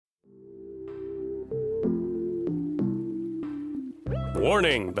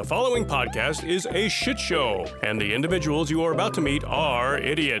Warning, the following podcast is a shit show, and the individuals you are about to meet are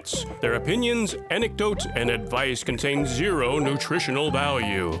idiots. Their opinions, anecdotes, and advice contain zero nutritional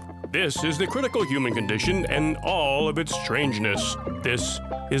value. This is the critical human condition and all of its strangeness. This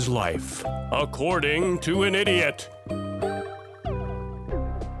is life, according to an idiot.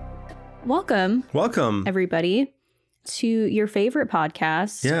 Welcome, everybody, to your favorite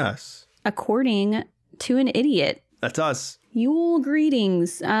podcast. Yes. According to an idiot. That's us. Yule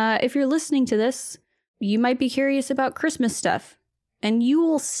greetings. If you're listening to this, you might be curious about Christmas stuff and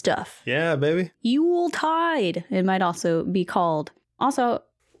Yule stuff. Yeah, baby. Yule tide, it might also be called. Also,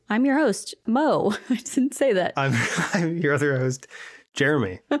 I'm your host, Mo. I didn't say that. I'm your other host,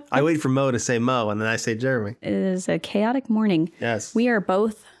 Jeremy. I wait for Mo to say Mo, and then I say Jeremy. It is a chaotic morning. Yes. We are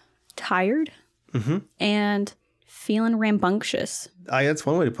both tired and feeling rambunctious. That's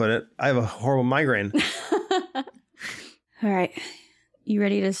one way to put it. I have a horrible migraine. All right. You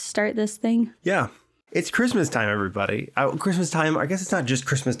ready to start this thing? Yeah. It's Christmas time, everybody. Christmas time, I guess it's not just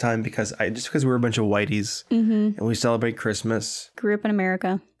Christmas time because we're a bunch of whiteys and we celebrate Christmas. Grew up in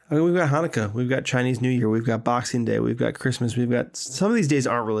America. I mean, we've got Hanukkah, we've got Chinese New Year, we've got Boxing Day, we've got Christmas, we've got, some of these days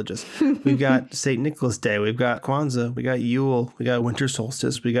aren't religious. We've got St. Nicholas Day, we've got Kwanzaa, we got Yule, we got Winter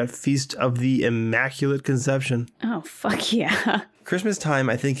Solstice, we got Feast of the Immaculate Conception. Oh, fuck yeah. Christmas time,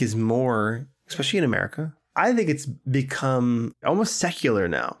 I think, is more, especially in America, I think it's become almost secular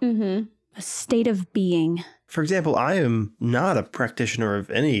now. A state of being. For example, I am not a practitioner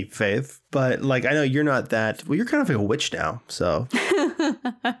of any faith, but like, I know you're not that. Well, you're kind of like a witch now. So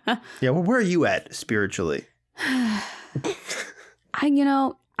yeah. Well, where are you at spiritually? Oh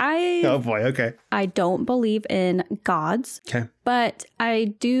boy. Okay. I don't believe in gods. Okay. But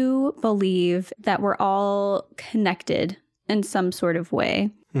I do believe that we're all connected in some sort of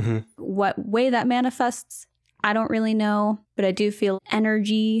way. What way that manifests, I don't really know, but I do feel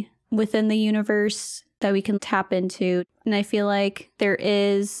energy within the universe that we can tap into. And I feel like there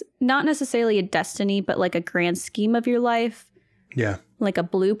is not necessarily a destiny, but like a grand scheme of your life. Yeah. Like a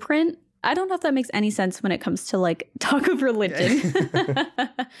blueprint. I don't know if that makes any sense when it comes to like talk of religion.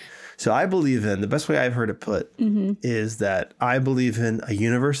 So I believe in, the best way I've heard it put is that I believe in a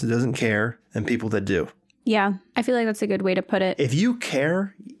universe that doesn't care and people that do. Yeah, I feel like that's a good way to put it. If you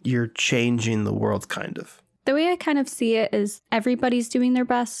care, you're changing the world, kind of. The way I kind of see it is everybody's doing their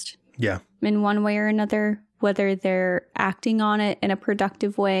best. Yeah. In one way or another, whether they're acting on it in a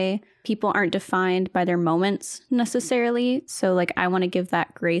productive way. People aren't defined by their moments necessarily. So like, I want to give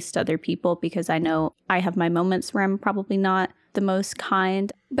that grace to other people because I know I have my moments where I'm probably not the most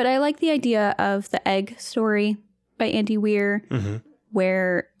kind. But I like the idea of the egg story by Andy Weir,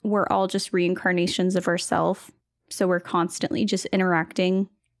 where we're all just reincarnations of ourselves. So we're constantly just interacting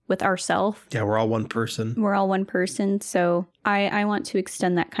with ourselves. Yeah, we're all one person. We're all one person. So I want to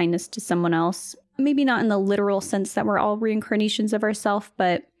extend that kindness to someone else. Maybe not in the literal sense that we're all reincarnations of ourselves,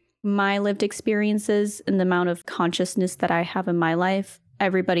 but my lived experiences and the amount of consciousness that I have in my life,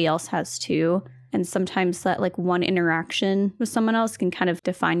 everybody else has too. And sometimes that like one interaction with someone else can kind of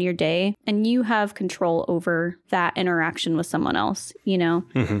define your day. And you have control over that interaction with someone else, you know?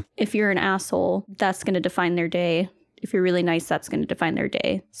 If you're an asshole, that's going to define their day. If you're really nice, that's going to define their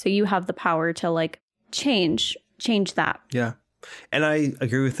day. So you have the power to like change that. Yeah. And I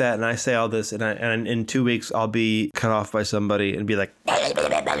agree with that. And I say all this and in 2 weeks, I'll be cut off by somebody and be like, you know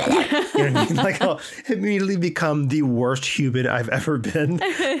what I mean? Like I'll immediately become the worst human I've ever been.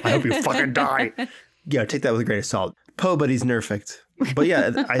 I hope you fucking die. Yeah, take that with a grain of salt. Poe, but he's nerfect. But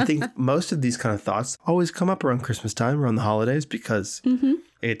yeah, I think most of these kind of thoughts always come up around Christmas time, around the holidays, because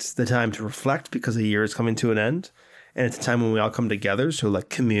it's the time to reflect because a year is coming to an end. And it's a time when we all come together. So like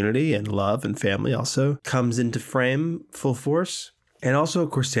community and love and family also comes into frame full force. And also,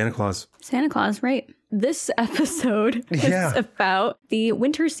 of course, Santa Claus. Santa Claus, right. This episode is about the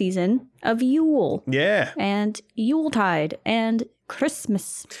winter season of Yule. Yeah. And Yuletide and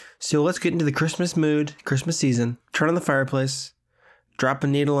Christmas. So let's get into the Christmas mood, Christmas season. Turn on the fireplace. Drop a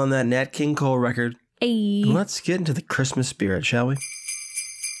needle on that Nat King Cole record. Hey. And let's get into the Christmas spirit, shall we?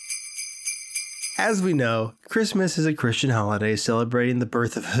 As we know, Christmas is a Christian holiday celebrating the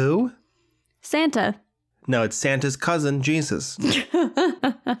birth of who? Santa. No, it's Santa's cousin, Jesus.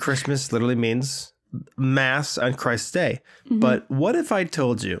 Christmas literally means Mass on Christ's Day. But what if I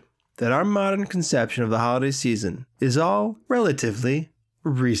told you that our modern conception of the holiday season is all relatively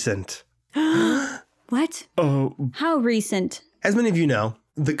recent? What? Oh. How recent? As many of you know,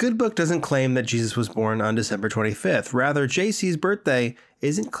 the good book doesn't claim that Jesus was born on December 25th. Rather, JC's birthday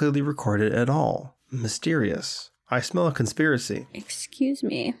isn't clearly recorded at all. Mysterious. I smell a conspiracy. Excuse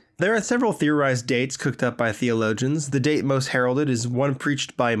me. There are several theorized dates cooked up by theologians. The date most heralded is one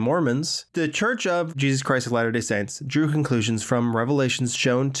preached by Mormons. The Church of Jesus Christ of Latter-day Saints drew conclusions from revelations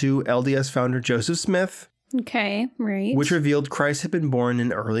shown to LDS founder Joseph Smith. Okay, right. Which revealed Christ had been born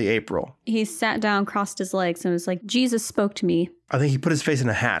in early April. He sat down, crossed his legs, and was like, Jesus spoke to me. I think he put his face in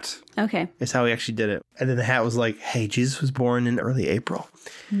a hat. Okay. Is how he actually did it. And then the hat was like, hey, Jesus was born in early April.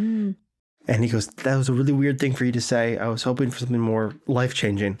 Mm. And he goes, that was a really weird thing for you to say. I was hoping for something more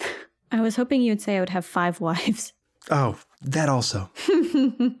life-changing. I was hoping you would say I would have 5 wives. Oh, that also.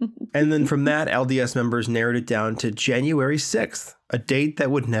 And then from that, LDS members narrowed it down to January 6th, a date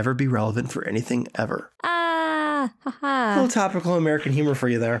that would never be relevant for anything ever. Haha. A little topical American humor for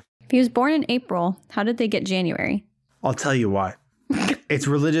you there. If he was born in April, how did they get January? I'll tell you why. It's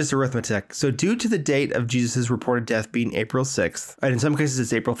religious arithmetic. So due to the date of Jesus' reported death being April 6th, and in some cases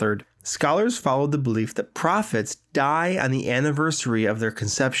it's April 3rd, scholars followed the belief that prophets die on the anniversary of their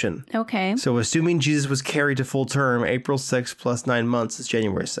conception. Okay. So assuming Jesus was carried to full term, April 6th plus 9 months is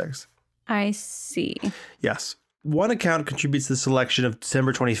January 6th. I see. Yes. One account contributes the selection of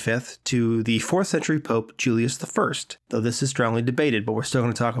December 25th to the 4th century Pope Julius I, though this is strongly debated, but we're still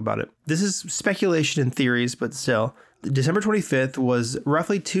going to talk about it. This is speculation and theories, but still. December 25th was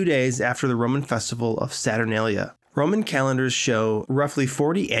roughly 2 days after the Roman festival of Saturnalia. Roman calendars show roughly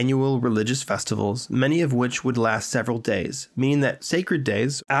 40 annual religious festivals, many of which would last several days, meaning that sacred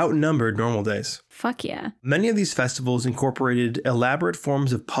days outnumbered normal days. Fuck yeah. Many of these festivals incorporated elaborate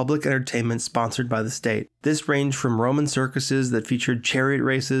forms of public entertainment sponsored by the state. This ranged from Roman circuses that featured chariot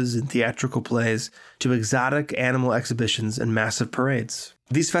races and theatrical plays to exotic animal exhibitions and massive parades.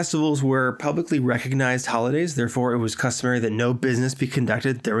 These festivals were publicly recognized holidays, therefore it was customary that no business be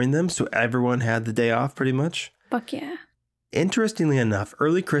conducted during them, so everyone had the day off pretty much. Fuck yeah. Interestingly enough,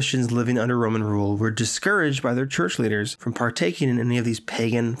 early Christians living under Roman rule were discouraged by their church leaders from partaking in any of these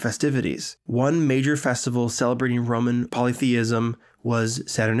pagan festivities. One major festival celebrating Roman polytheism was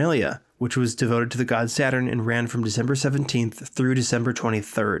Saturnalia, which was devoted to the god Saturn and ran from December 17th through December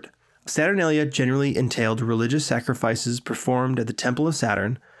 23rd. Saturnalia generally entailed religious sacrifices performed at the Temple of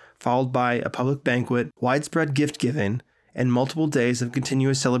Saturn, followed by a public banquet, widespread gift-giving, and multiple days of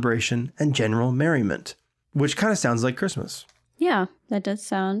continuous celebration and general merriment. Which kind of sounds like Christmas. Yeah, that does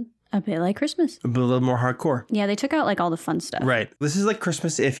sound a bit like Christmas. But a little more hardcore. Yeah, they took out like all the fun stuff. Right. This is like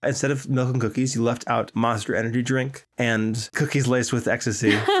Christmas if instead of milk and cookies, you left out Monster Energy drink and cookies laced with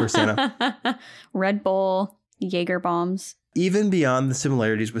ecstasy for Santa. Red Bull, Jaeger bombs. Even beyond the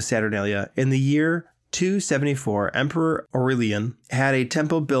similarities with Saturnalia, in the year 274, Emperor Aurelian had a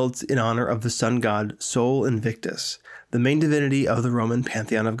temple built in honor of the sun god Sol Invictus, the main divinity of the Roman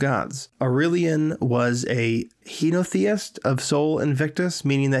pantheon of gods. Aurelian was a henotheist of Sol Invictus,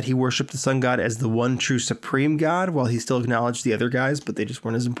 meaning that he worshipped the sun god as the one true supreme god, while he still acknowledged the other guys, but they just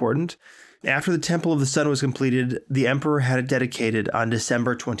weren't as important. After the Temple of the Sun was completed, the emperor had it dedicated on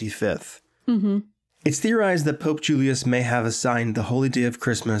December 25th. Mm-hmm. It's theorized that Pope Julius may have assigned the holy day of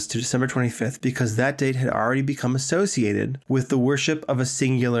Christmas to December 25th because that date had already become associated with the worship of a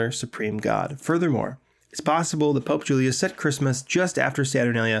singular supreme god. Furthermore, it's possible that Pope Julius set Christmas just after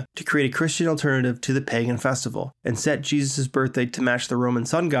Saturnalia to create a Christian alternative to the pagan festival and set Jesus' birthday to match the Roman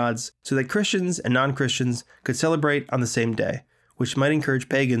sun gods so that Christians and non-Christians could celebrate on the same day, which might encourage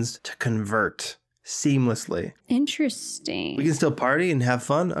pagans to convert seamlessly. Interesting. We can still party and have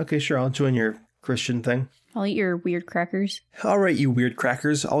fun? Okay, sure, I'll join your Christian thing. I'll eat your weird crackers. All right, you weird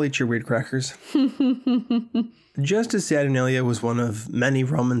crackers. I'll eat your weird crackers. Just as Saturnalia was one of many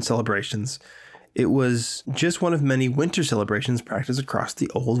Roman celebrations, it was just one of many winter celebrations practiced across the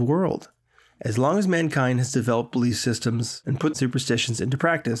old world. As long as mankind has developed belief systems and put superstitions into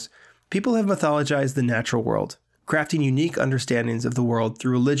practice, people have mythologized the natural world, crafting unique understandings of the world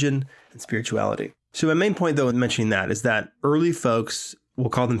through religion and spirituality. So my main point, though, in mentioning that is that early folks, we'll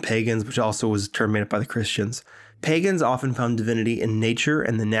call them pagans, which also was a term made up by the Christians. Pagans often found divinity in nature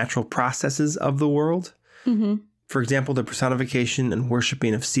and the natural processes of the world. Mm-hmm. For example, the personification and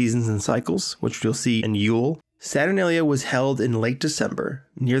worshiping of seasons and cycles, which you'll see in Yule. Saturnalia was held in late December,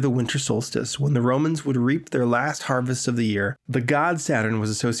 near the winter solstice, when the Romans would reap their last harvests of the year. The god Saturn was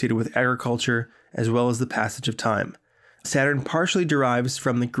associated with agriculture as well as the passage of time. Saturn partially derives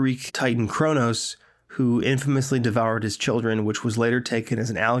from the Greek titan Kronos, who infamously devoured his children, which was later taken as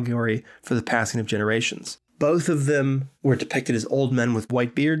an allegory for the passing of generations. Both of them were depicted as old men with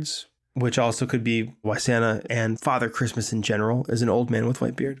white beards, which also could be why Santa and Father Christmas in general is an old man with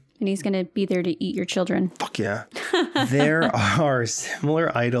white beard. And he's going to be there to eat your children. Fuck yeah. There are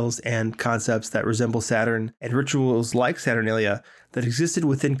similar idols and concepts that resemble Saturn and rituals like Saturnalia that existed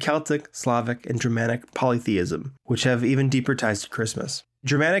within Celtic, Slavic, and Germanic polytheism, which have even deeper ties to Christmas.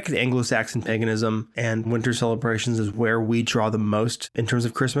 Germanic and Anglo-Saxon paganism and winter celebrations is where we draw the most in terms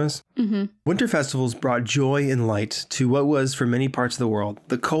of Christmas. Mm-hmm. Winter festivals brought joy and light to what was, for many parts of the world,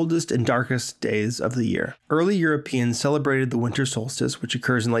 the coldest and darkest days of the year. Early Europeans celebrated the winter solstice, which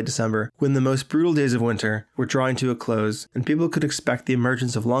occurs in late December, when the most brutal days of winter were drawing to a close, and people could expect the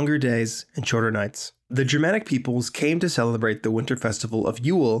emergence of longer days and shorter nights. The Germanic peoples came to celebrate the winter festival of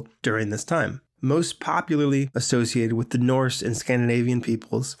Yule during this time. Most popularly associated with the Norse and Scandinavian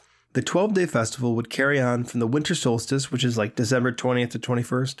peoples, the 12-day festival would carry on from the winter solstice, which is like December 20th to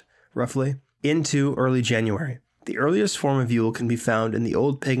 21st, roughly, into early January. The earliest form of Yule can be found in the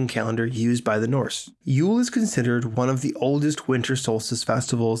old pagan calendar used by the Norse. Yule is considered one of the oldest winter solstice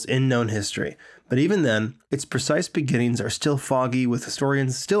festivals in known history, but even then, its precise beginnings are still foggy, with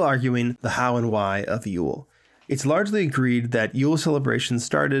historians still arguing the how and why of Yule. It's largely agreed that Yule celebrations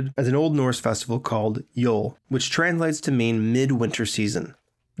started as an Old Norse festival called Yule, which translates to mean midwinter season.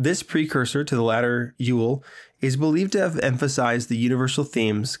 This precursor to the latter Yule is believed to have emphasized the universal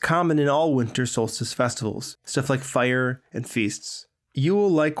themes common in all winter solstice festivals, stuff like fire and feasts. Yule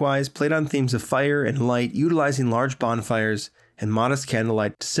likewise played on themes of fire and light, utilizing large bonfires and modest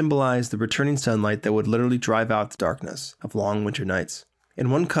candlelight to symbolize the returning sunlight that would literally drive out the darkness of long winter nights. And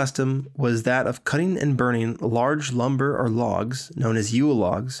one custom was that of cutting and burning large lumber or logs, known as Yule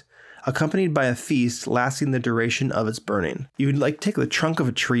logs, accompanied by a feast lasting the duration of its burning. You would take the trunk of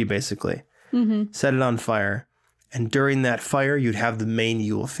a tree, basically, set it on fire, and during that fire, you'd have the main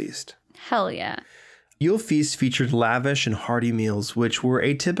Yule feast. Hell yeah. Yule feasts featured lavish and hearty meals, which were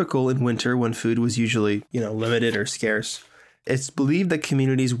atypical in winter when food was usually, limited or scarce. It's believed that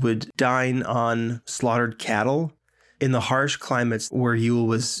communities would dine on slaughtered cattle. In the harsh climates where Yule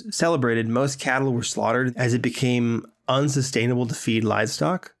was celebrated, most cattle were slaughtered as it became unsustainable to feed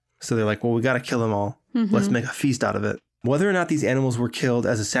livestock. So they're like, well, we got to kill them all. Let's make a feast out of it. Whether or not these animals were killed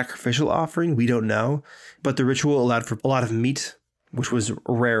as a sacrificial offering, we don't know. But the ritual allowed for a lot of meat, which was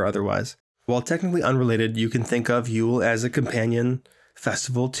rare otherwise. While technically unrelated, you can think of Yule as a companion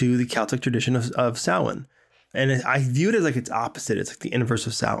festival to the Celtic tradition of Samhain. And I view it as like its opposite. It's like the inverse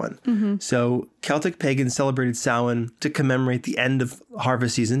of Samhain. So Celtic pagans celebrated Samhain to commemorate the end of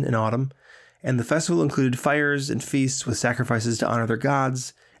harvest season in autumn. And the festival included fires and feasts with sacrifices to honor their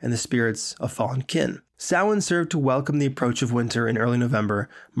gods and the spirits of fallen kin. Samhain served to welcome the approach of winter in early November,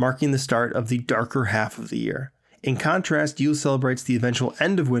 marking the start of the darker half of the year. In contrast, Yule celebrates the eventual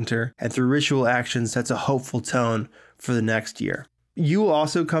end of winter and through ritual action sets a hopeful tone for the next year. Yule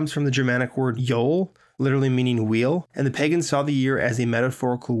also comes from the Germanic word Yule, literally meaning wheel, and the pagans saw the year as a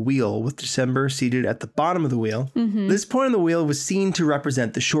metaphorical wheel, with December seated at the bottom of the wheel. This point on the wheel was seen to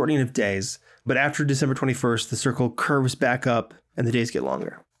represent the shortening of days, but after December 21st, the circle curves back up and the days get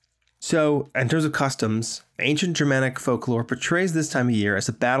longer. So, in terms of customs, ancient Germanic folklore portrays this time of year as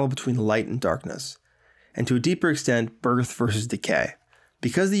a battle between light and darkness, and to a deeper extent, birth versus decay.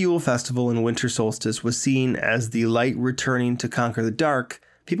 Because the Yule festival and winter solstice was seen as the light returning to conquer the dark,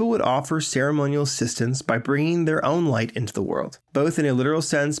 people would offer ceremonial assistance by bringing their own light into the world, both in a literal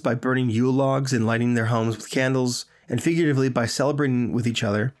sense by burning Yule logs and lighting their homes with candles, and figuratively by celebrating with each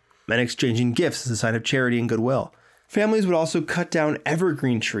other and exchanging gifts as a sign of charity and goodwill. Families would also cut down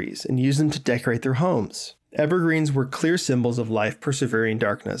evergreen trees and use them to decorate their homes. Evergreens were clear symbols of life persevering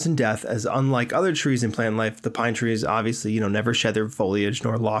darkness and death, as unlike other trees in plant life, the pine trees obviously, never shed their foliage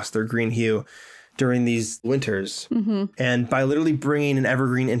nor lost their green hue during these winters. And by literally bringing an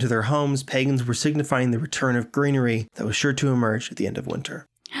evergreen into their homes, pagans were signifying the return of greenery that was sure to emerge at the end of winter.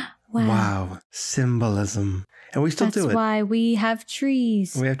 Wow. Symbolism. And we still do it. That's why we have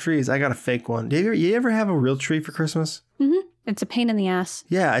trees. We have trees. I got a fake one. Do you ever have a real tree for Christmas? It's a pain in the ass.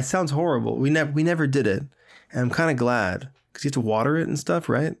 Yeah, it sounds horrible. We never did it. And I'm kind of glad. Because you have to water it and stuff,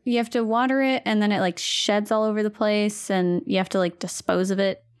 right? You have to water it, and then it sheds all over the place, and you have to dispose of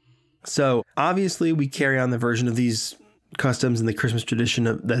it. So obviously we carry on the version of these customs in the Christmas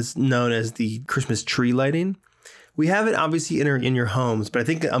tradition that's known as the Christmas tree lighting. We have it obviously in your homes, but I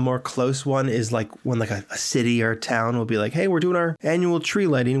think a more close one is when a city or a town will be like, hey, we're doing our annual tree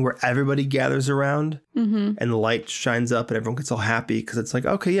lighting where everybody gathers around and the light shines up and everyone gets all happy because it's like,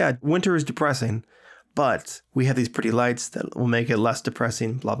 okay, yeah, winter is depressing, but we have these pretty lights that will make it less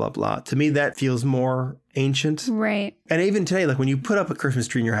depressing, blah, blah, blah. To me, that feels more ancient. Right. And even today, when you put up a Christmas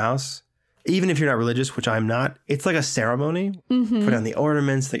tree in your house, even if you're not religious, which I'm not, it's like a ceremony. Put down the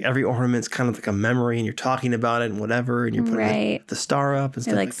ornaments. Every ornament's kind of like a memory, and you're talking about it and whatever, and you're putting the star up and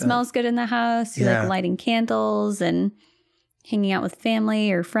stuff like that. It smells good in the house. You lighting candles and hanging out with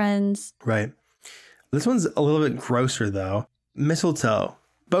family or friends. Right. This one's a little bit grosser, though. Mistletoe.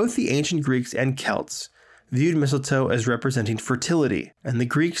 Both the ancient Greeks and Celts viewed mistletoe as representing fertility, and the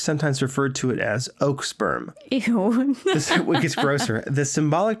Greeks sometimes referred to it as oak sperm. Ew. What gets grosser. The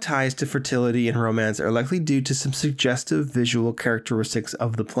symbolic ties to fertility and romance are likely due to some suggestive visual characteristics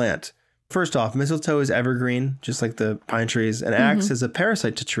of the plant. First off, mistletoe is evergreen, just like the pine trees, and acts as a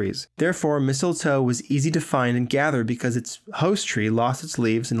parasite to trees. Therefore, mistletoe was easy to find and gather because its host tree lost its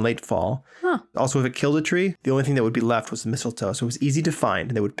leaves in late fall. Huh. Also, if it killed a tree, the only thing that would be left was the mistletoe, so it was easy to find,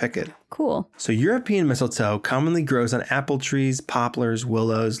 and they would pick it. Cool. So European mistletoe commonly grows on apple trees, poplars,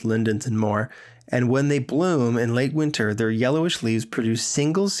 willows, lindens, and more. And when they bloom in late winter, their yellowish leaves produce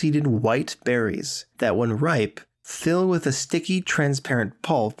single-seeded white berries that, when ripe, fill with a sticky, transparent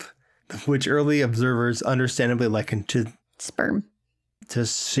pulp, which early observers understandably likened to sperm. To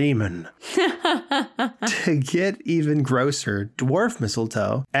semen. To get even grosser, dwarf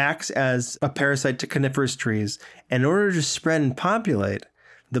mistletoe acts as a parasite to coniferous trees. In order to spread and populate,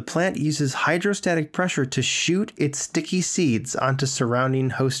 the plant uses hydrostatic pressure to shoot its sticky seeds onto surrounding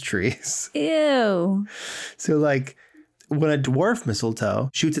host trees. Ew. So, like, when a dwarf mistletoe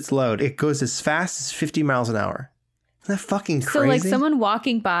shoots its load, it goes as fast as 50 miles an hour. Isn't that fucking crazy? So, like, someone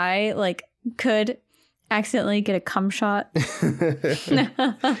walking by, like, could accidentally get a cum shot.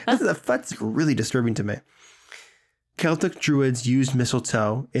 That's really disturbing to me. Celtic druids used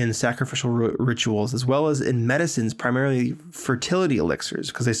mistletoe in sacrificial rituals as well as in medicines, primarily fertility elixirs,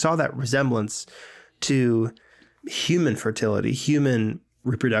 because they saw that resemblance to human fertility, human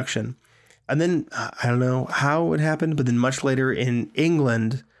reproduction. And then, I don't know how it happened, but then much later in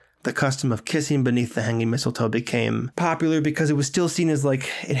England, the custom of kissing beneath the hanging mistletoe became popular because it was still seen as like,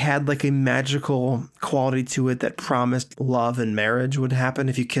 it had like a magical quality to it that promised love and marriage would happen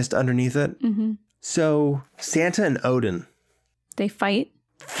if you kissed underneath it. Mm-hmm. So Santa and Odin. They fight?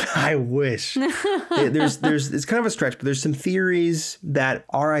 I wish. There's it's kind of a stretch, but there's some theories that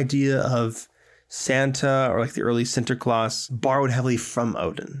our idea of Santa or like the early Sinterklaas borrowed heavily from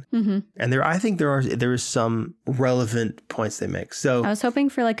Odin. Mm-hmm. And I think there is some relevant points they make. So I was hoping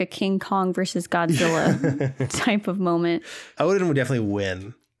for like a King Kong versus Godzilla type of moment. Odin would definitely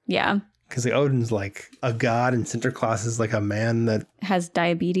win. Yeah. Because like Odin's like a god and Sinterklaas is like a man that has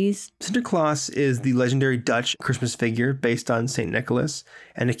diabetes. Sinterklaas is the legendary Dutch Christmas figure based on St. Nicholas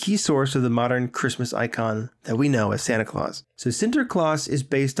and a key source of the modern Christmas icon that we know as Santa Claus. So Sinterklaas is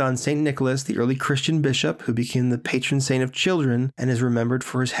based on St. Nicholas, the early Christian bishop who became the patron saint of children and is remembered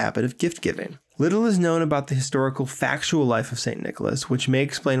for his habit of gift giving. Little is known about the historical factual life of St. Nicholas, which may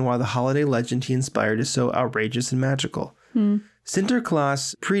explain why the holiday legend he inspired is so outrageous and magical.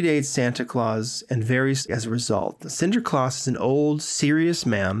 Sinterklaas predates Santa Claus and varies as a result. Sinterklaas is an old, serious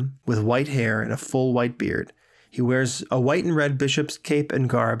man with white hair and a full white beard. He wears a white and red bishop's cape and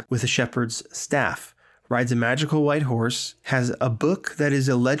garb with a shepherd's staff, rides a magical white horse, has a book that is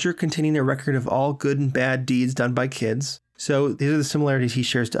a ledger containing a record of all good and bad deeds done by kids. So these are the similarities he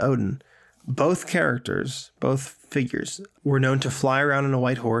shares to Odin. Both characters, both figures, were known to fly around on a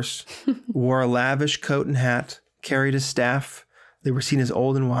white horse, wore a lavish coat and hat, carried a staff. They were seen as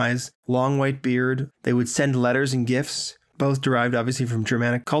old and wise, long white beard. They would send letters and gifts, both derived obviously from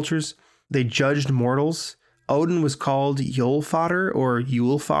Germanic cultures. They judged mortals. Odin was called Yule Father or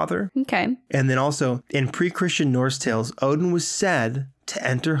Yule Father. Okay. And then also in pre-Christian Norse tales, Odin was said to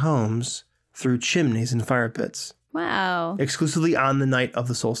enter homes through chimneys and fire pits. Wow. Exclusively on the night of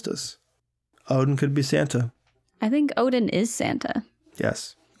the solstice. Odin could be Santa. I think Odin is Santa.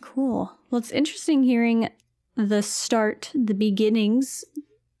 Yes. Cool. Well, it's interesting hearing the beginnings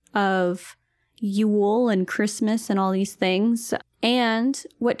of Yule and Christmas and all these things, and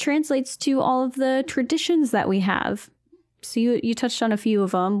what translates to all of the traditions that we have. So you touched on a few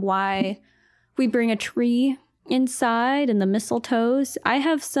of them, why we bring a tree inside and the mistletoes. I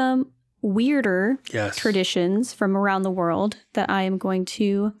have some weirder traditions from around the world that I am going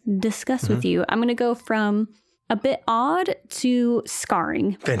to discuss with you. I'm going to go from a bit odd to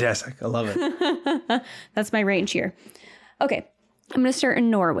scarring. Fantastic. I love it. That's my range here. Okay. I'm going to start in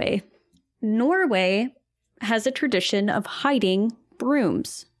Norway. Norway has a tradition of hiding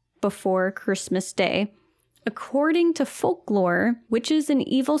brooms before Christmas Day. According to folklore, witches and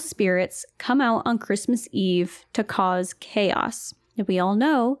evil spirits come out on Christmas Eve to cause chaos. And we all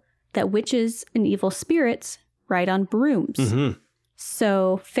know that witches and evil spirits ride on brooms. Mm-hmm.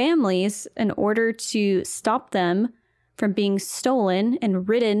 So families, in order to stop them from being stolen and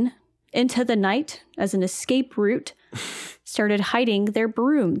ridden into the night as an escape route, started hiding their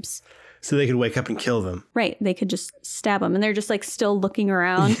brooms. So they could wake up and kill them. Right. They could just stab them. And they're just like still looking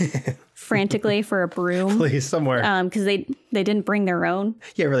around frantically for a broom. Please, somewhere. Because they didn't bring their own.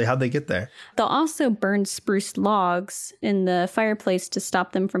 Yeah, really. How'd they get there? They'll also burn spruce logs in the fireplace to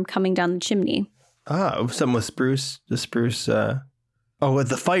stop them from coming down the chimney. Ah, something with spruce. The spruce. The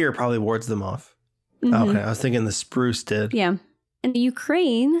fire probably wards them off. Mm-hmm. Okay, I was thinking the spruce did. Yeah. In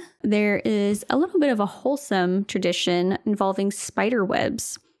Ukraine, there is a little bit of a wholesome tradition involving spider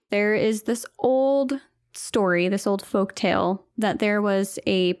webs. There is this old story, this old folk tale, that there was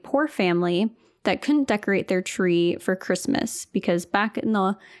a poor family that couldn't decorate their tree for Christmas because back in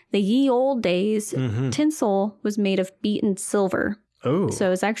the ye old days, tinsel was made of beaten silver. Oh. So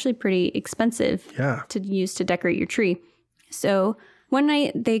it was actually pretty expensive to use to decorate your tree. So one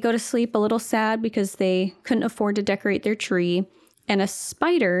night they go to sleep a little sad because they couldn't afford to decorate their tree. And a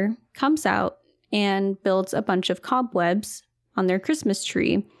spider comes out and builds a bunch of cobwebs on their Christmas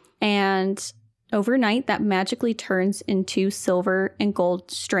tree. And overnight, that magically turns into silver and gold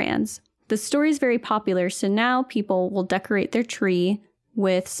strands. The story is very popular, so now people will decorate their tree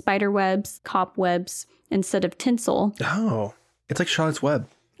with spider webs, cobwebs, instead of tinsel. Oh, it's like Charlotte's Web.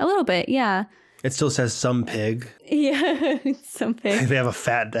 A little bit, yeah. It still says some pig. Yeah, some pig. They have a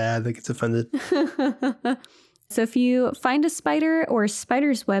fat dad that gets offended. So if you find a spider or a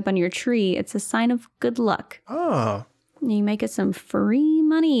spider's web on your tree, it's a sign of good luck. Oh. You might get some free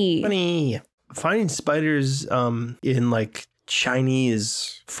money. Money. Finding spiders in like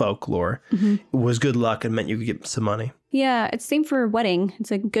Chinese folklore was good luck and meant you could get some money. Yeah, it's same for wedding.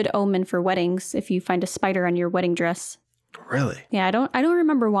 It's a good omen for weddings if you find a spider on your wedding dress. Really? Yeah, I don't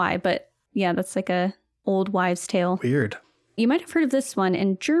remember why, but yeah, that's like a old wives' tale. Weird. You might have heard of this one.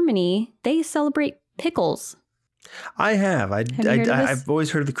 In Germany, they celebrate pickles. I have. Have you heard of this? I've always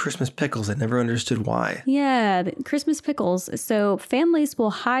heard of the Christmas pickles. I never understood why. Yeah, the Christmas pickles. So families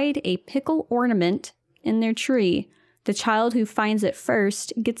will hide a pickle ornament in their tree. The child who finds it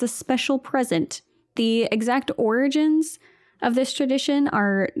first gets a special present. The exact origins of this tradition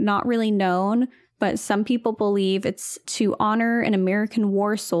are not really known, but some people believe it's to honor an American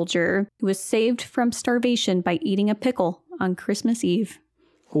war soldier who was saved from starvation by eating a pickle on Christmas Eve.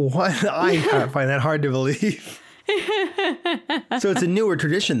 What? I find that hard to believe. So it's a newer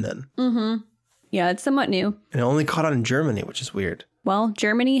tradition then. Mm-hmm. Yeah, it's somewhat new. And it only caught on in Germany, which is weird. Well,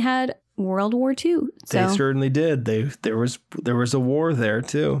 Germany had World War II. They certainly did. There was a war there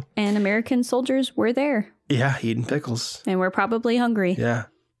too. And American soldiers were there. Yeah, eating pickles. And we're probably hungry. Yeah.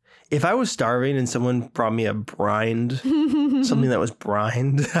 If I was starving and someone brought me a brined, something that was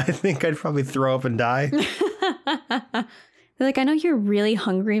brined, I think I'd probably throw up and die. They're like, I know you're really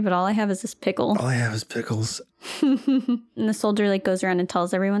hungry, but all I have is this pickle. All I have is pickles. And the soldier like goes around and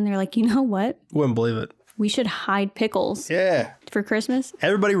tells everyone, they're like, you know what? Wouldn't believe it. We should hide pickles. Yeah. For Christmas.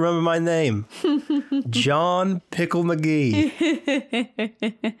 Everybody remember my name. John Pickle McGee.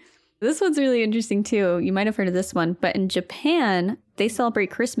 This one's really interesting too. You might have heard of this one, but in Japan, they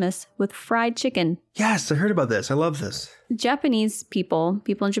celebrate Christmas with fried chicken. Yes, I heard about this. I love this. Japanese people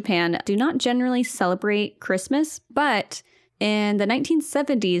in Japan, do not generally celebrate Christmas, but in the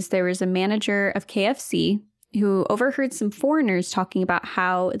 1970s, there was a manager of KFC who overheard some foreigners talking about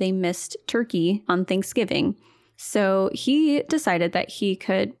how they missed turkey on Thanksgiving. So he decided that he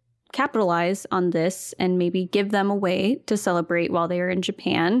could capitalize on this and maybe give them a way to celebrate while they were in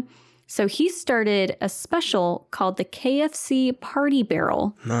Japan. So he started a special called the KFC Party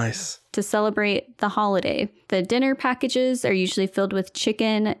Barrel. Nice. To celebrate the holiday. The dinner packages are usually filled with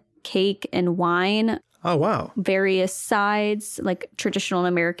chicken, cake, and wine. Oh, wow. Various sides, like traditional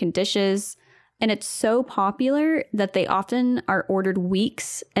American dishes. And it's so popular that they often are ordered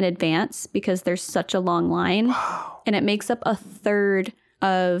weeks in advance because there's such a long line. Wow. And it makes up a third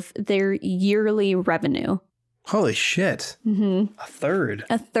of their yearly revenue. Holy shit. Mm-hmm. A third.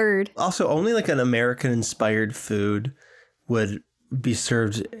 A third. Also, only like an American-inspired food would be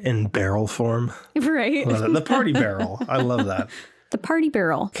served in barrel form. Right. The party barrel. I love that. The party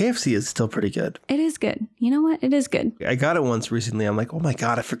barrel. KFC is still pretty good. It is good. You know what? It is good. I got it once recently. I'm like, oh my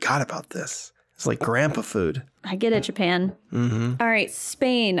God, I forgot about this. It's like grandpa food. I get it, Japan. Mm-hmm. All right,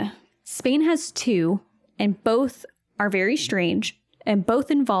 Spain. Spain has two, and both are very strange, and both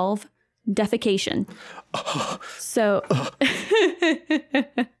involve defecation. So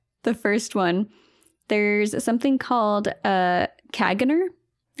the first one, there's something called Kaganer.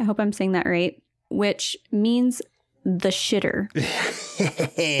 I hope I'm saying that right, which means the shitter.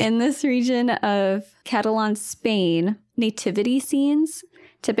 In this region of Catalan, Spain, nativity scenes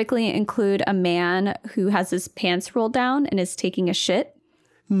typically include a man who has his pants rolled down and is taking a shit.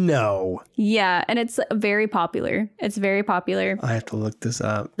 No. Yeah, and it's very popular. It's very popular. I have to look this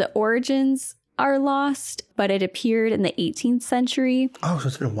up. The origins are lost, but it appeared in the 18th century. Oh, so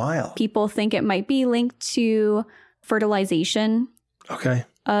it's been a while. People think it might be linked to fertilization Okay.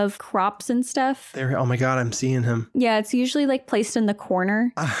 of crops and stuff. There. Oh my God, I'm seeing him. Yeah, it's usually like placed in the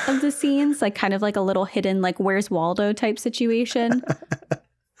corner of the scenes, like kind of like a little hidden, like Where's Waldo type situation.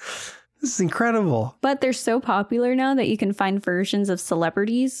 This is incredible. But they're so popular now that you can find versions of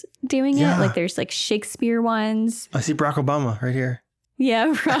celebrities doing it. Like there's like Shakespeare ones. I see Barack Obama right here.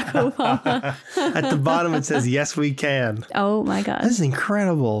 Yeah, Barack Obama. At the bottom, it says, yes, we can. Oh my God. This is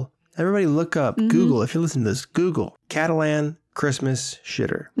incredible. Everybody look up, Google, if you listen to this, Google Catalan Christmas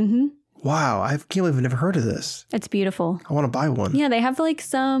shitter. Mm-hmm. Wow, I can't believe I've never heard of this. It's beautiful. I want to buy one. Yeah, they have like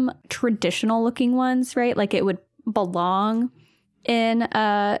some traditional looking ones, right? Like it would belong in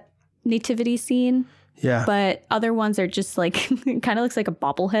a nativity scene. Yeah. But other ones are just like, it kind of looks like a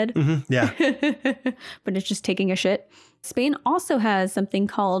bobblehead. Mm-hmm. Yeah. But it's just taking a shit. Spain also has something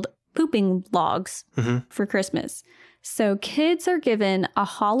called pooping logs for Christmas. So kids are given a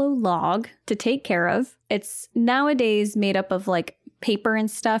hollow log to take care of. It's nowadays made up of like paper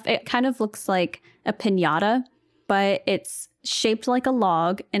and stuff. It kind of looks like a piñata, but it's shaped like a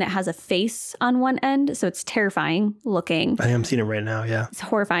log and it has a face on one end. So it's terrifying looking. I am seeing it right now. Yeah. It's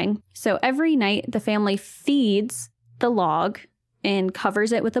horrifying. So every night the family feeds the log and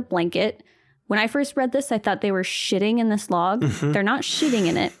covers it with a blanket. When I first read this, I thought they were shitting in this log. They're not shitting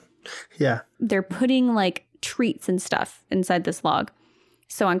in it. Yeah. They're putting like treats and stuff inside this log.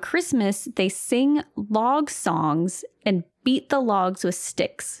 So on Christmas, they sing log songs and beat the logs with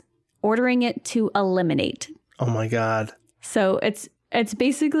sticks, ordering it to eliminate. Oh my God. So it's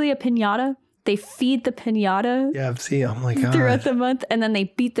basically a piñata. They feed the piñata Yeah, see, oh my God. throughout the month, and then they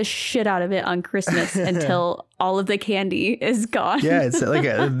beat the shit out of it on Christmas until all of the candy is gone. Yeah, it's like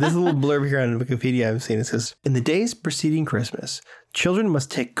this little blurb here on Wikipedia I've seen. It says, in the days preceding Christmas, children must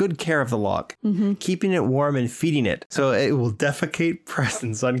take good care of the log, keeping it warm and feeding it, so it will defecate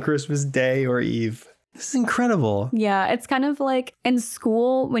presents on Christmas Day or Eve. This is incredible. Yeah, it's kind of like in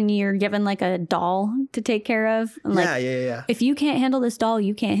school when you're given like a doll to take care of. And like, Yeah. if you can't handle this doll,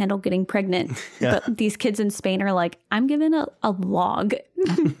 you can't handle getting pregnant. Yeah. But these kids in Spain are like, I'm given a log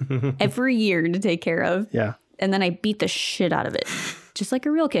every year to take care of. Yeah. And then I beat the shit out of it, just like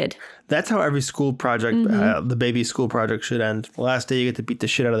a real kid. That's how every school project, the baby school project should end. The last day you get to beat the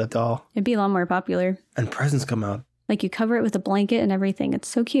shit out of that doll. It'd be a lot more popular. And presents come out. Like you cover it with a blanket and everything. It's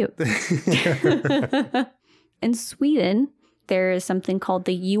so cute. In Sweden, there is something called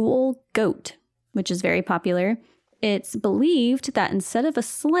the Yule goat, which is very popular. It's believed that instead of a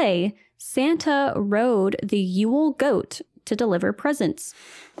sleigh, Santa rode the Yule goat to deliver presents.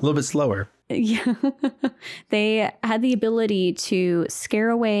 A little bit slower. Yeah. They had the ability to scare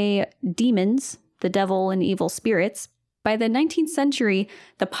away demons, the devil and evil spirits. By the 19th century,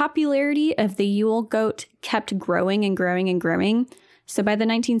 the popularity of the Yule goat kept growing and growing and growing. So by the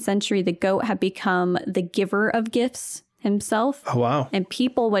 19th century, the goat had become the giver of gifts himself. Oh, wow. And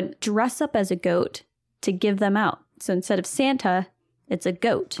people would dress up as a goat to give them out. So instead of Santa, it's a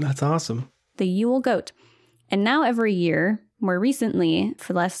goat. That's awesome. The Yule goat. And now every year, more recently,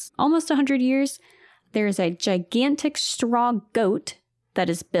 for the last almost 100 years, there's a gigantic straw goat that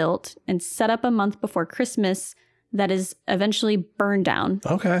is built and set up a month before Christmas that is eventually burned down.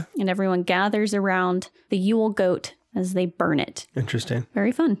 Okay. And everyone gathers around the Yule goat as they burn it. Interesting.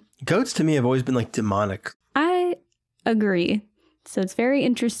 Very fun. Goats to me have always been like demonic. I agree. So it's very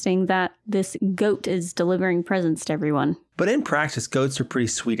interesting that this goat is delivering presents to everyone. But in practice, goats are pretty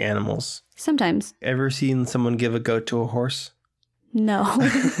sweet animals. Sometimes. Ever seen someone give a goat to a horse? No.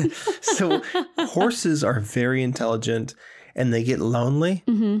 So horses are very intelligent and they get lonely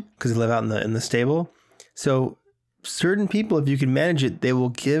because they live out in the stable. So certain people, if you can manage it, they will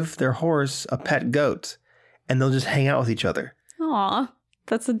give their horse a pet goat and they'll just hang out with each other. Aw,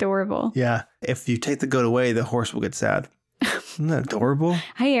 that's adorable. Yeah. If you take the goat away, the horse will get sad. Isn't that adorable?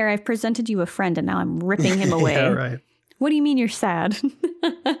 Hi, Air, I've presented you a friend and now I'm ripping him away. Yeah, right. What do you mean you're sad?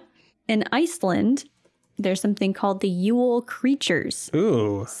 In Iceland, there's something called the Yule creatures.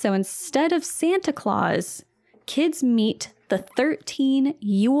 Ooh. So instead of Santa Claus, kids meet the 13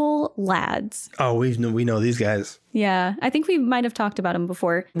 Yule lads. Oh, we know these guys. Yeah, I think we might have talked about them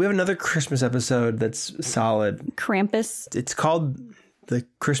before. We have another Christmas episode that's solid. Krampus. It's called The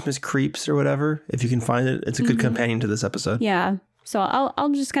Christmas Creeps or whatever. If you can find it, it's a good companion to this episode. Yeah, so I'll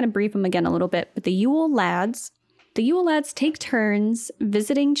just kind of brief them again a little bit. But the Yule lads take turns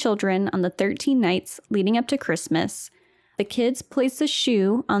visiting children on the 13 nights leading up to Christmas. The kids place a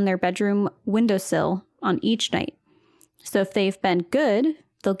shoe on their bedroom windowsill on each night. So if they've been good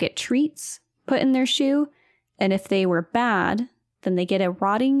they'll get treats put in their shoe. And if they were bad, then they get a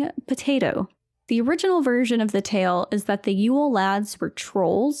rotting potato. The original version of the tale is that the Yule lads were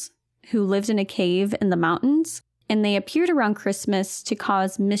trolls who lived in a cave in the mountains, and they appeared around Christmas to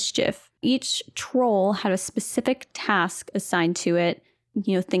cause mischief. Each troll had a specific task assigned to it,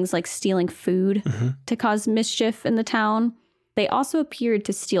 things like stealing food to cause mischief in the town. They also appeared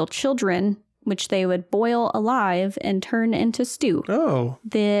to steal children, which they would boil alive and turn into stew. Oh.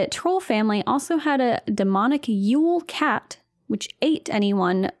 The troll family also had a demonic Yule cat, which ate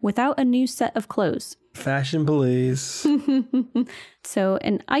anyone without a new set of clothes. Fashion police. So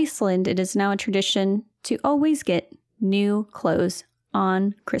in Iceland, it is now a tradition to always get new clothes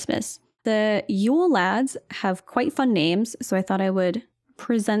on Christmas. The Yule lads have quite fun names, so I thought I would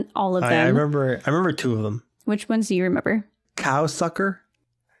present all of them. I remember two of them. Which ones do you remember? Cow sucker,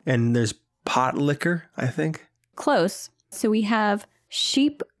 and there's pot licker, I think. Close. So we have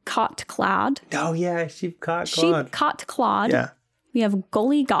sheep cot clad. Oh yeah, sheep cot clad. Yeah. We have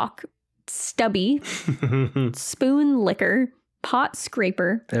gully gawk, stubby, spoon licker, pot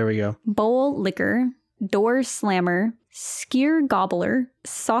scraper. There we go. Bowl licker, door slammer, skeer gobbler,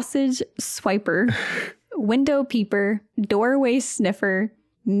 sausage swiper, window peeper, doorway sniffer,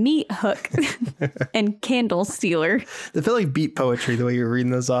 meat hook, and candle stealer. They feel like beat poetry the way you're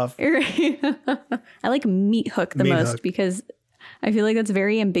reading those off. I like meat hook the most because I feel like that's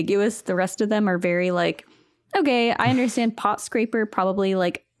very ambiguous. The rest of them are very like, okay, I understand pot scraper probably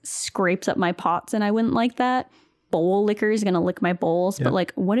like scrapes up my pots and I wouldn't like that. Bowl licker is going to lick my bowls, but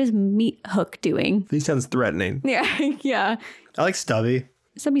like, what is meat hook doing? He sounds threatening. Yeah. I like stubby.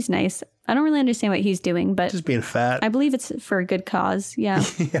 Stubby's nice. I don't really understand what he's doing, but just being fat. I believe it's for a good cause. Yeah.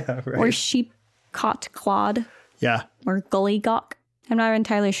 Yeah, right. Or sheep cot clod. Yeah. Or gully gawk. I'm not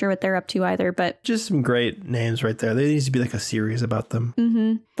entirely sure what they're up to either, but just some great names right there. There needs to be like a series about them.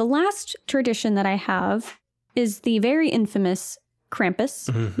 Mm-hmm. The last tradition that I have is the very infamous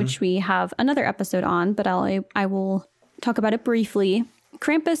Krampus, which we have another episode on, but I will talk about it briefly.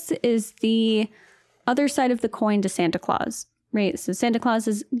 Krampus is the other side of the coin to Santa Claus, right? So Santa Claus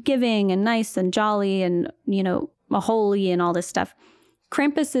is giving and nice and jolly and, holy and all this stuff.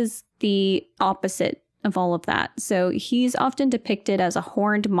 Krampus is the opposite of all of that. So he's often depicted as a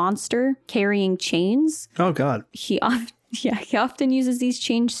horned monster carrying chains. Oh, God. He often uses these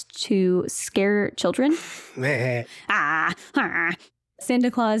chains to scare children.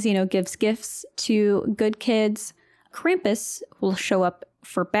 Santa Claus, gives gifts to good kids. Krampus will show up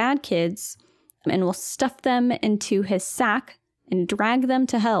for bad kids and will stuff them into his sack and drag them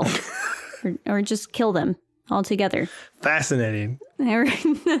to hell or just kill them altogether. Fascinating.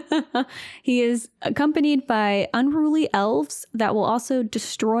 He is accompanied by unruly elves that will also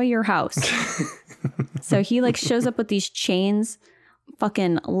destroy your house. So he shows up with these chains,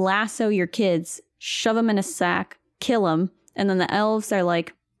 fucking lasso your kids, shove them in a sack, kill them. And then the elves are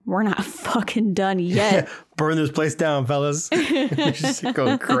like, we're not fucking done yet. Burn this place down, fellas. Just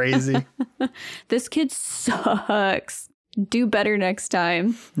going crazy. This kid sucks. Do better next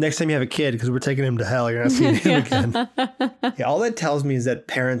time. Next time you have a kid, because we're taking him to hell, you're not seeing him again. Yeah, all that tells me is that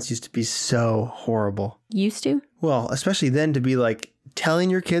parents used to be so horrible. Used to? Well, especially then to be telling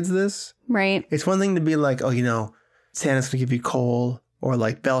your kids this. Right. It's one thing to be like, oh, Santa's going to give you coal, or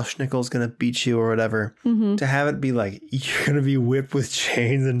Belschnickel's going to beat you or whatever. Mm-hmm. To have it be you're going to be whipped with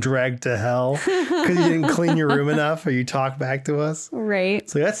chains and dragged to hell because you didn't clean your room enough or you talk back to us. Right.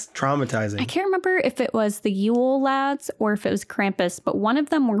 So that's traumatizing. I can't remember if it was the Yule lads or if it was Krampus, but one of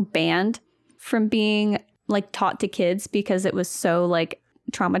them were banned from being taught to kids because it was so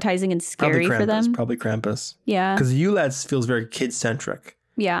traumatizing and scary for them. Probably Krampus. Yeah. Because the Yule lads feels very kid-centric.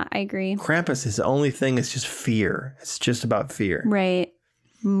 Yeah, I agree. Krampus is the only thing. It's just fear. It's just about fear. Right.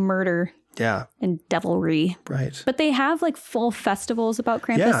 Murder. Yeah. And devilry. Right. But they have full festivals about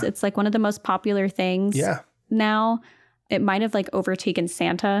Krampus. Yeah. It's one of the most popular things. Yeah. Now, it might have overtaken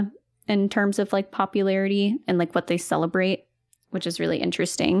Santa in terms of popularity and what they celebrate, which is really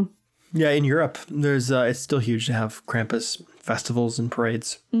interesting. Yeah, in Europe, there's it's still huge to have Krampus festivals and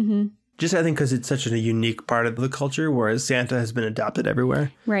parades. Mm-hmm. Just, I think, because it's such a unique part of the culture, whereas Santa has been adopted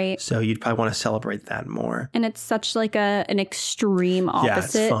everywhere. Right. So you'd probably want to celebrate that more. And it's such an extreme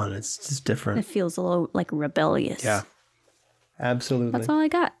opposite. Yeah, it's fun. It's just different. It feels a little rebellious. Yeah, absolutely. That's all I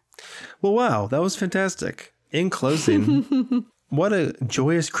got. Well, wow, that was fantastic. In closing, what a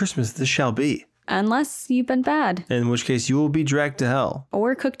joyous Christmas this shall be. Unless you've been bad. In which case you will be dragged to hell.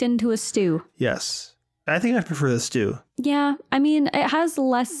 Or cooked into a stew. Yes. I think I prefer the stew. Yeah. I mean, it has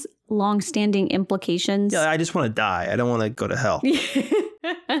less long-standing implications. Yeah, I just want to die. I don't want to go to hell.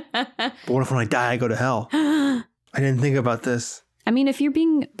 But what if when I die, I go to hell? I didn't think about this. I mean, if you're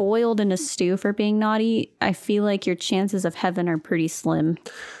being boiled in a stew for being naughty, I feel like your chances of heaven are pretty slim.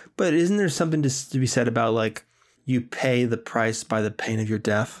 But isn't there something to be said about like you pay the price by the pain of your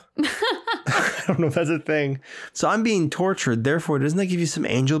death? I don't know if that's a thing. So I'm being tortured. Therefore, doesn't that give you some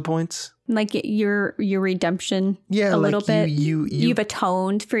angel points? Like your redemption a little bit. You've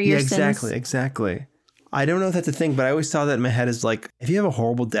atoned for your sins. Exactly. I don't know if that's a thing, but I always saw that in my head as like, if you have a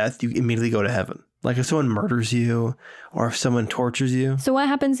horrible death, you immediately go to heaven. Like if someone murders you or if someone tortures you. So what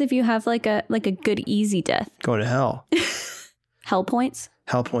happens if you have like a good, easy death? Go to hell. Hell points?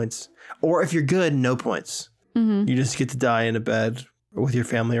 Hell points. Or if you're good, no points. Mm-hmm. You just get to die in a bed with your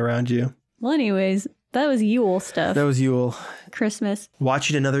family around you. Well, anyways, that was Yule stuff. That was Yule. Christmas.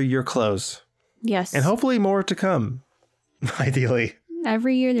 Watching another year close. Yes. And hopefully more to come, ideally.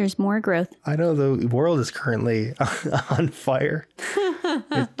 Every year there's more growth. I know the world is currently on fire.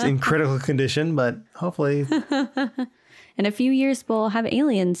 It's in critical condition, but hopefully. In a few years, we'll have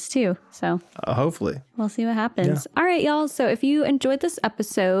aliens too. So hopefully. We'll see what happens. Yeah. All right, y'all. So if you enjoyed this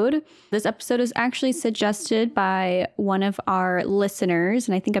episode is actually suggested by one of our listeners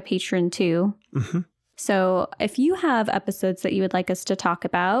and I think a patron too. Mm-hmm. So if you have episodes that you would like us to talk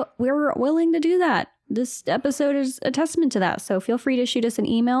about, we're willing to do that. This episode is a testament to that. So feel free to shoot us an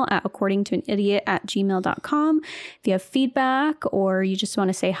email at accordingtoanidiot@gmail.com. If you have feedback or you just want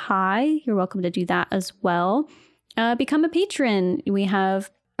to say hi, you're welcome to do that as well. Become a patron. We have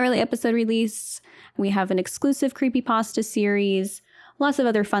early episode release. We have an exclusive creepypasta series. Lots of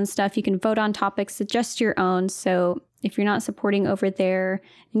other fun stuff. You can vote on topics, suggest your own. So if you're not supporting over there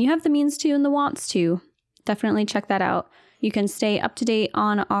and you have the means to and the wants to, definitely check that out. You can stay up to date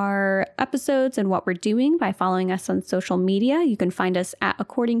on our episodes and what we're doing by following us on social media. You can find us at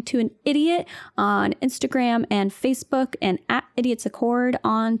According to an Idiot on Instagram and Facebook and at Idiots Accord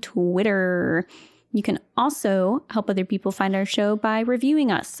on Twitter. You can also help other people find our show by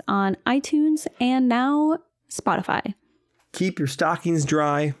reviewing us on iTunes and now Spotify. Keep your stockings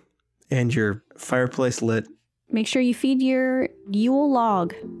dry and your fireplace lit. Make sure you feed your Yule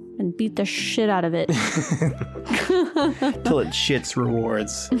log and beat the shit out of it. Till it shits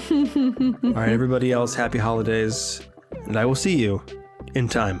rewards. All right, everybody else, happy holidays. And I will see you in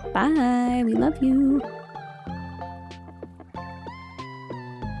time. Bye. We love you.